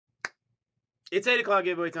It's 8 o'clock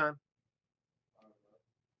giveaway time.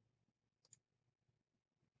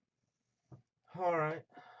 All right.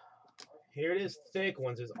 Here it is, thick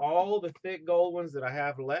ones. It's all the thick gold ones that I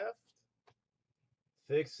have left.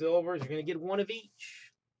 Thick silvers, you're going to get one of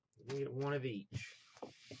each. You're going to get one of each.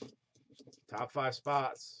 Top 5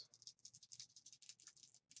 spots.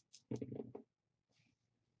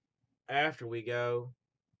 After we go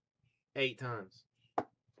 8 times.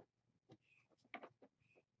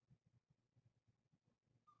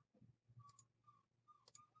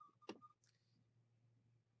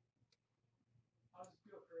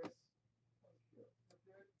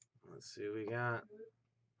 Let's see what we got.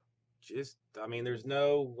 Just, I mean, there's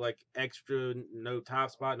no like extra, no top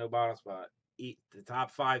spot, no bottom spot. The top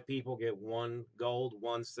 5 people get 1 gold,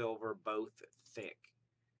 1 silver, both thick.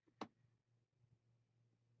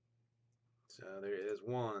 So there is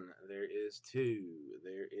 1, there is 2,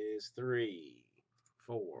 there is 3,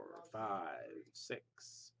 4, 5,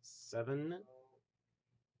 6, 7,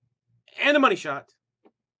 and a money shot.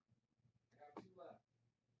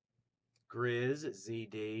 Grizz,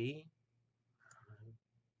 ZD.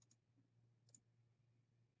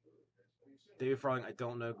 David Frowling, I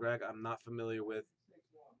don't know. Greg, I'm not familiar with.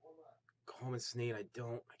 Coleman Snead, I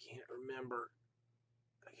can't remember.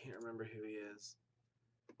 I can't remember who he is.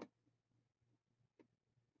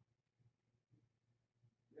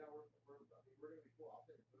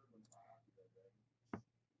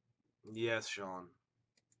 Yes, Sean.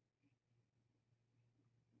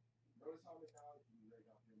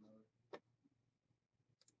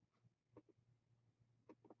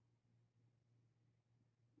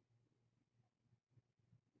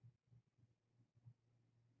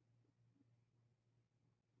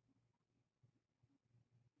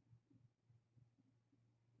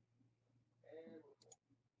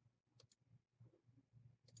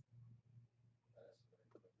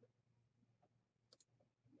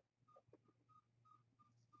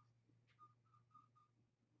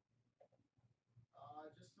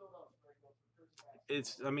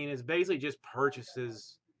 I mean, it's basically just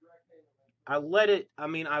purchases. I let it. I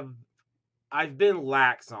mean, I've been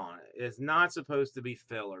lax on it. It's not supposed to be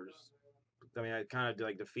fillers. I mean, it kind of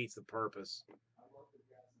like defeats the purpose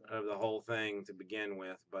of the whole thing to begin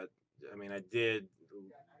with. But I mean, I did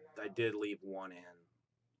leave 1 in.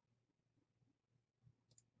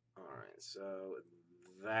 All right, so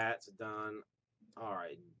that's done. All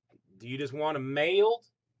right, do you just want them mailed?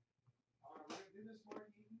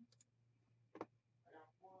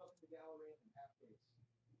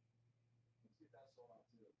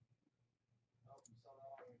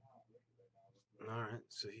 All right,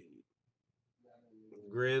 so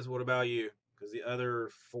Grizz, what about you? Because the other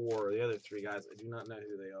 3 guys, I do not know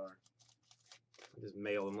who they are. I just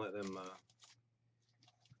mail them,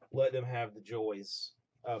 let them have the joys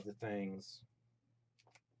of the things.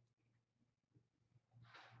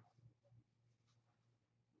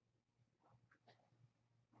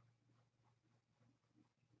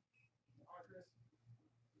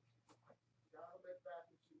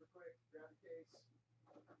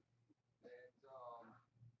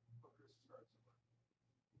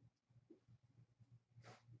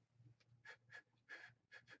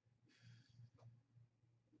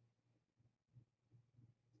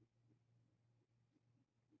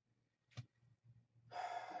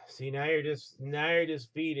 See, now you're just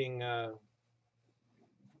feeding to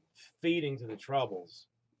the troubles.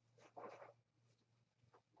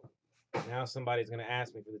 Now somebody's going to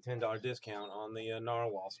ask me for the $10 discount on the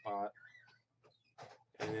narwhal spot,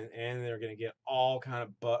 and they're going to get all kind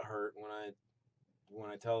of butt hurt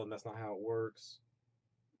when I tell them that's not how it works.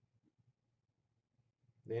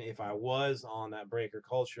 Then if I was on that breaker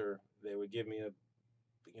culture, they would give me a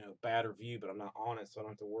bad review, but I'm not on it, so I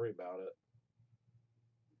don't have to worry about it.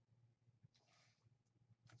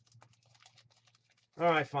 All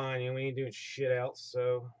right, fine. We ain't doing shit else,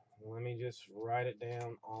 so let me just write it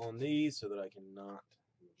down on these so that I cannot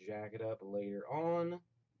jack it up later on.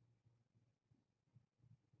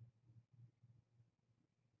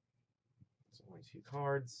 It's only 2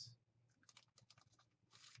 cards.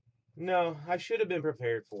 No, I should have been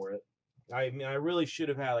prepared for it. I mean, I really should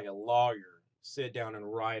have had like a lawyer sit down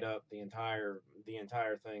and write up the entire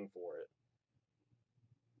thing for it.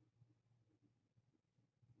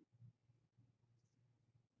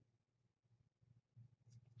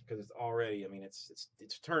 Because it's already, I mean,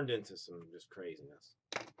 it's turned into some just craziness.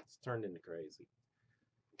 It's turned into crazy.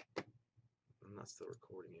 I'm not still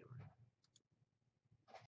recording it.